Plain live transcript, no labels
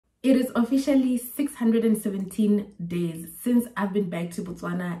It is officially 617 days since I've been back to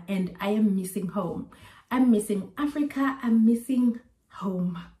Botswana, and I am missing home. I'm missing Africa. I'm missing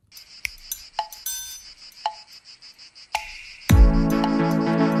home.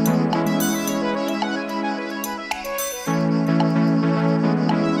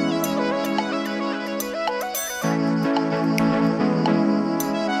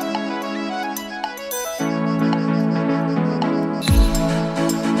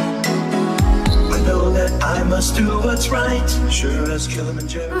 I must do what's right, sure as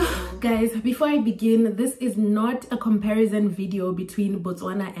Kilimanjaro. Guys, before I begin, this is not a comparison video between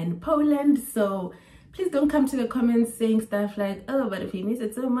Botswana and Poland, so please don't come to the comments saying stuff like, oh, but if you miss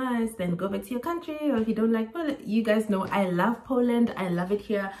it so much, then go back to your country. Or if you don't like Poland, you guys know I love Poland. I love it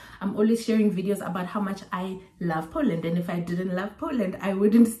here. I'm always sharing videos about how much I love Poland, and if I didn't love Poland, I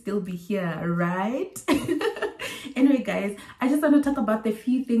wouldn't still be here, right? Anyway, guys, I just want to talk about the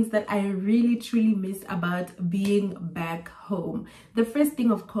few things that I really truly miss about being back home. The first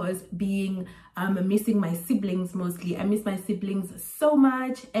thing, of course, being missing my siblings. Mostly I miss my siblings so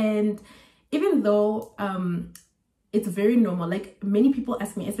much, and even though it's very normal, like many people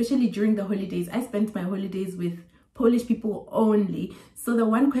ask me, especially during the holidays, I spent my holidays with Polish people only, so the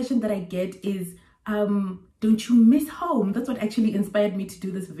one question that I get is don't you miss home? That's what actually inspired me to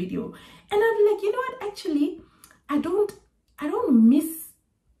do this video. And I'm like, you know what, actually I don't miss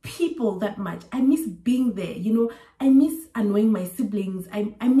people that much. I miss being there, you know. I miss annoying my siblings.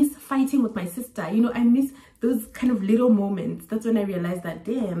 I miss fighting with my sister, you know. I miss those kind of little moments. That's when I realized that,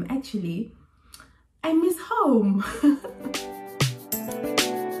 damn, actually I miss home.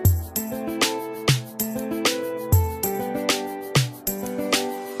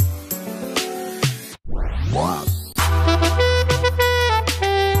 Wow.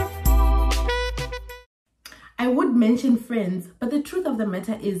 I would mention friends, but the truth of the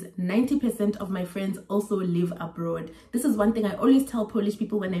matter is 90% of my friends also live abroad. This is one thing I always tell Polish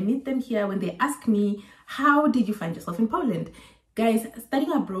people when I meet them here, when they ask me, how did you find yourself in Poland? Guys,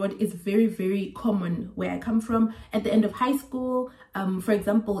 studying abroad is very, very common where I come from. At the end of high school, for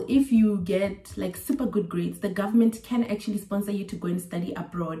example, if you get like super good grades, the government can actually sponsor you to go and study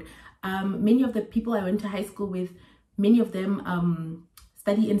abroad. Many of the people I went to high school with, many of them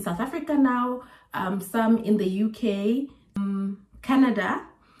study in South Africa now, some in the UK, Canada,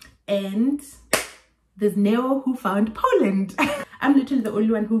 and there's Neo who found Poland. I'm literally the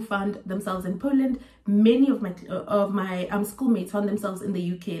only one who found themselves in Poland. Many of my schoolmates found themselves in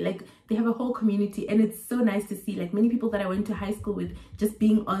the UK. Like, they have a whole community, and it's so nice to see like many people that I went to high school with just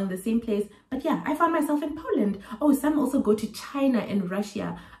being on the same place. But yeah, I found myself in Poland. Oh, some also go to China and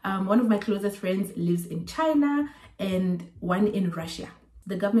Russia. One of my closest friends lives in China and one in Russia.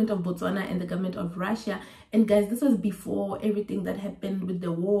 The government of Botswana and the government of Russia. And guys, this was before everything that happened with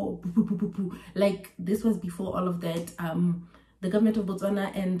the war. Like, this was before all of that. The government of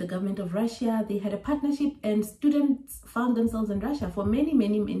Botswana and the government of Russia, they had a partnership, and students found themselves in Russia for many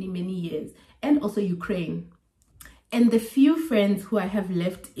years, and also Ukraine. And the few friends who I have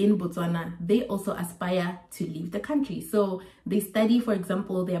left in Botswana, they also aspire to leave the country. So they study, for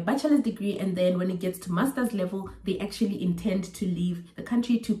example, their bachelor's degree, and then when it gets to master's level, they actually intend to leave the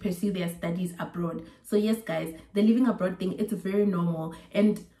country to pursue their studies abroad. So yes, guys, the living abroad thing, it's very normal.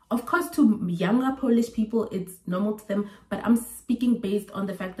 And of course, to younger Polish people, it's normal to them, but I'm speaking based on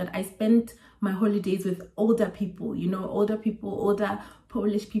the fact that I spent my holidays with older people, you know, older people, older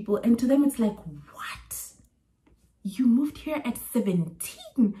Polish people, and to them it's like, what? You moved here at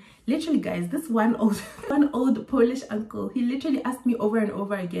 17? Literally, guys, this one old Polish uncle, he literally asked me over and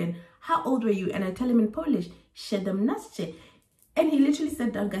over again, how old were you? And I tell him in Polish, 17. And he literally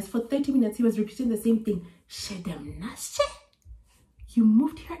sat down, guys, for 30 minutes. He was repeating the same thing. 17? You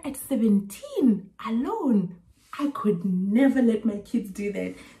moved here at 17 alone. I could never let my kids do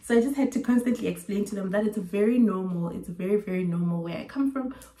that. So I just had to constantly explain to them that it's very normal. It's very normal where I come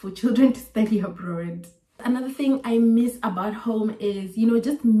from for children to study abroad. Another thing I miss about home is, you know,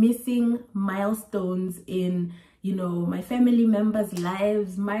 just missing milestones in, you know, my family members'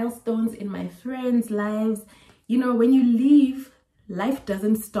 lives, milestones in my friends' lives. You know, when you leave, life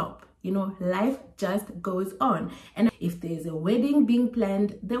doesn't stop. You know, life just goes on. And if there's a wedding being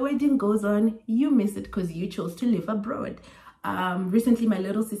planned, the wedding goes on. You miss it because you chose to live abroad. Recently, my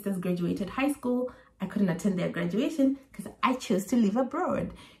little sisters graduated high school. I couldn't attend their graduation because I chose to live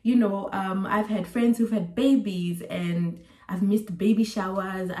abroad. You know, I've had friends who've had babies, and I've missed baby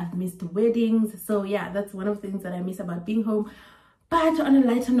showers. I've missed weddings. So yeah, that's one of the things that I miss about being home. But on a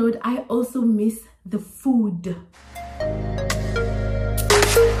lighter note, I also miss the food.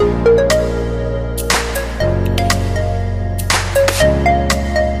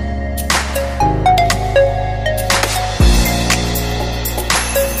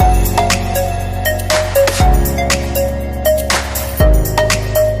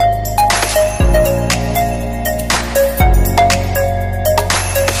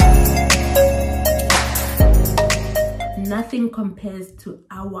 nothing compares to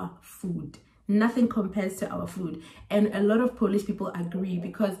our food. Nothing compares to our food. And a lot of Polish people agree,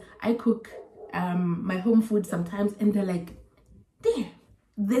 because I cook my home food sometimes and they're like, damn,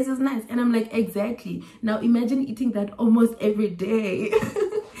 this is nice. And I'm like, exactly. Now imagine eating that almost every day.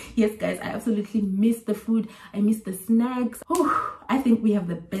 Yes guys, I absolutely miss the food. I miss the snacks. Oh, I think we have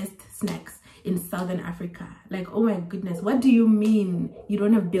the best snacks in Southern Africa. Like, oh my goodness, what do you mean you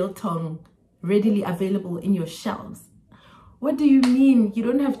don't have biltong readily available in your shelves? What do you mean you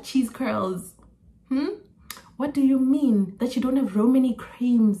don't have cheese curls? What do you mean that you don't have Romany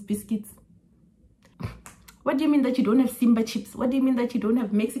creams biscuits? What do you mean that you don't have Simba chips? What do you mean that you don't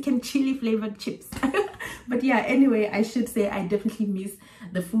have Mexican chili flavored chips? But yeah, anyway, I should say I definitely miss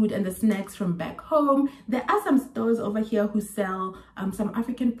the food and the snacks from back home. There are some stores over here who sell some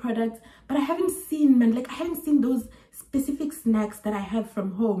African products, but I haven't seen, man, like I haven't seen those specific snacks that I have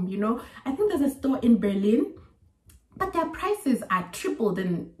from home, you know. I think there's a store in Berlin, but their prices are tripled,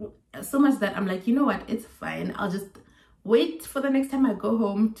 and so much that I'm like, you know what, it's fine. I'll just wait for the next time I go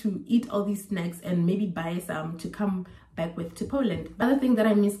home to eat all these snacks and maybe buy some to come back with to Poland. Another thing that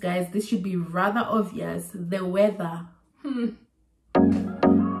I miss, guys, this should be rather obvious, the weather.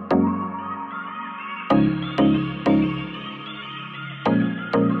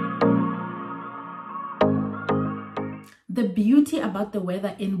 The beauty about the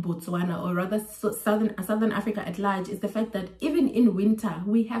weather in Botswana, or rather Southern Africa at large, is the fact that even in winter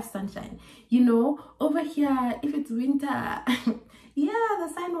we have sunshine. You know, over here, if it's winter, yeah, the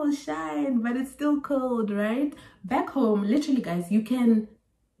sun will shine, but it's still cold, right? Back home, literally, guys, you can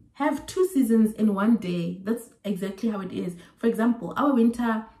have 2 seasons in one day. That's exactly how it is. For example, our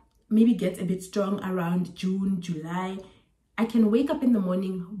winter maybe gets a bit strong around June, July. I can wake up in the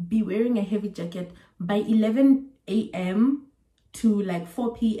morning, be wearing a heavy jacket. By 11 a.m. to like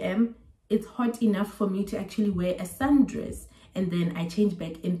 4 p.m. it's hot enough for me to actually wear a sundress, and then I change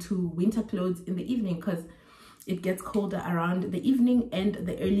back into winter clothes in the evening because it gets colder around the evening and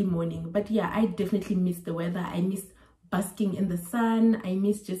the early morning. But yeah, I definitely miss the weather. I miss basking in the sun. I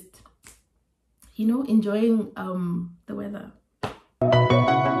miss just, you know, enjoying the weather.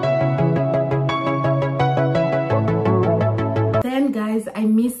 Then guys, I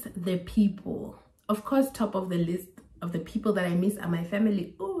miss the people. Of course, top of the list of the people that I miss are my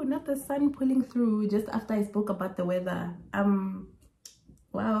family. Oh, not the sun pulling through just after I spoke about the weather.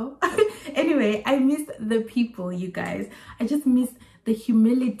 Wow. Anyway, I miss the people, you guys. I just miss the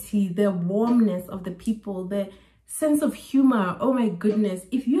humility, the warmness of the people, the sense of humor. Oh my goodness.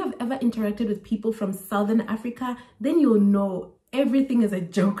 If you have ever interacted with people from Southern Africa, then you'll know everything is a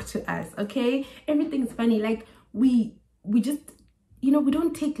joke to us, okay? Everything is funny. Like we just, you know, we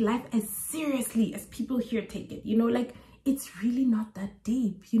don't take life as seriously as people here take it, you know, like it's really not that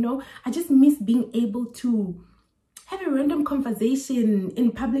deep, you know. I just miss being able to have a random conversation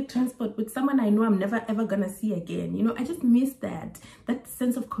in public transport with someone I know I'm never ever gonna see again, you know. I just miss that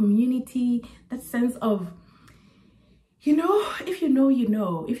sense of community, that sense of, you know, if you know, you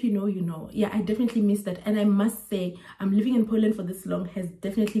know, if you know, you know. Yeah, I definitely miss that. And I must say, living in Poland for this long has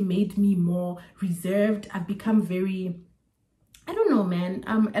definitely made me more reserved. I've become very, I don't know, man.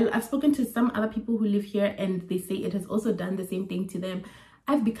 I've spoken to some other people who live here and they say it has also done the same thing to them.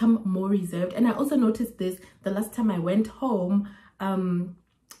 I've become more reserved. And I also noticed this the last time I went home.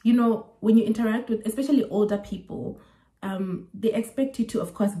 You know, when you interact with especially older people, they expect you to,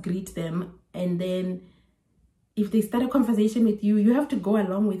 of course, greet them. And then if they start a conversation with you, you have to go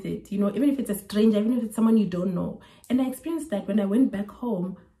along with it, you know, even if it's a stranger, even if it's someone you don't know. And I experienced that when I went back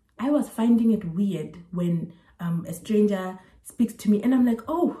home. I was finding it weird when a stranger speaks to me and I'm like,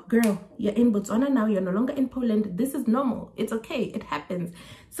 oh girl, you're in Botswana now, you're no longer in Poland, this is normal, it's okay, it happens.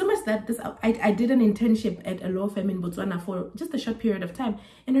 So much that I did an internship at a law firm in Botswana for just a short period of time,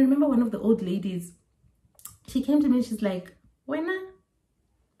 and I remember one of the old ladies, she came to me and she's like, wena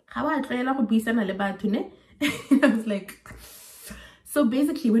how I try to be I was like, so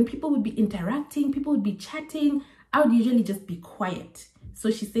basically when people would be interacting, people would be chatting, I would usually just be quiet. So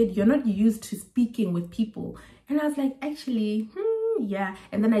she said, you're not used to speaking with people. And I was like, actually, yeah.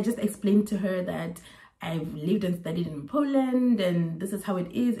 And then I just explained to her that I've lived and studied in Poland and this is how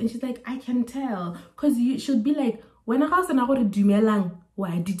it is. And she's like, I can tell. Because you should be like, when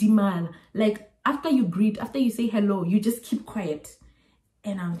like after you greet, after you say hello, you just keep quiet.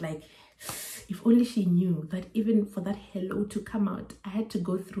 And I was like, if only she knew that even for that hello to come out, I had to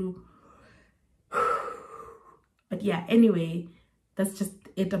go through. But yeah, anyway, that's just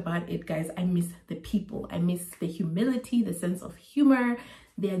it about it, guys. I miss the people. I miss the humility, the sense of humor,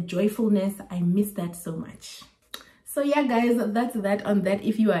 their joyfulness. I miss that so much. So yeah guys, that's that on that.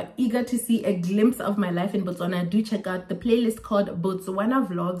 If you are eager to see a glimpse of my life in Botswana, do check out the playlist called Botswana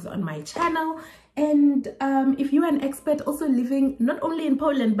Vlogs on my channel. And if you are an expat also living not only in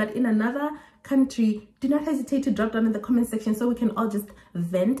Poland but in another country, do not hesitate to drop down in the comment section so we can all just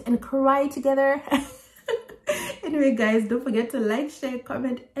vent and cry together. Anyway guys, don't forget to like, share,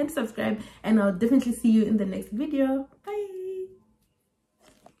 comment and subscribe, and I'll definitely see you in the next video. Bye.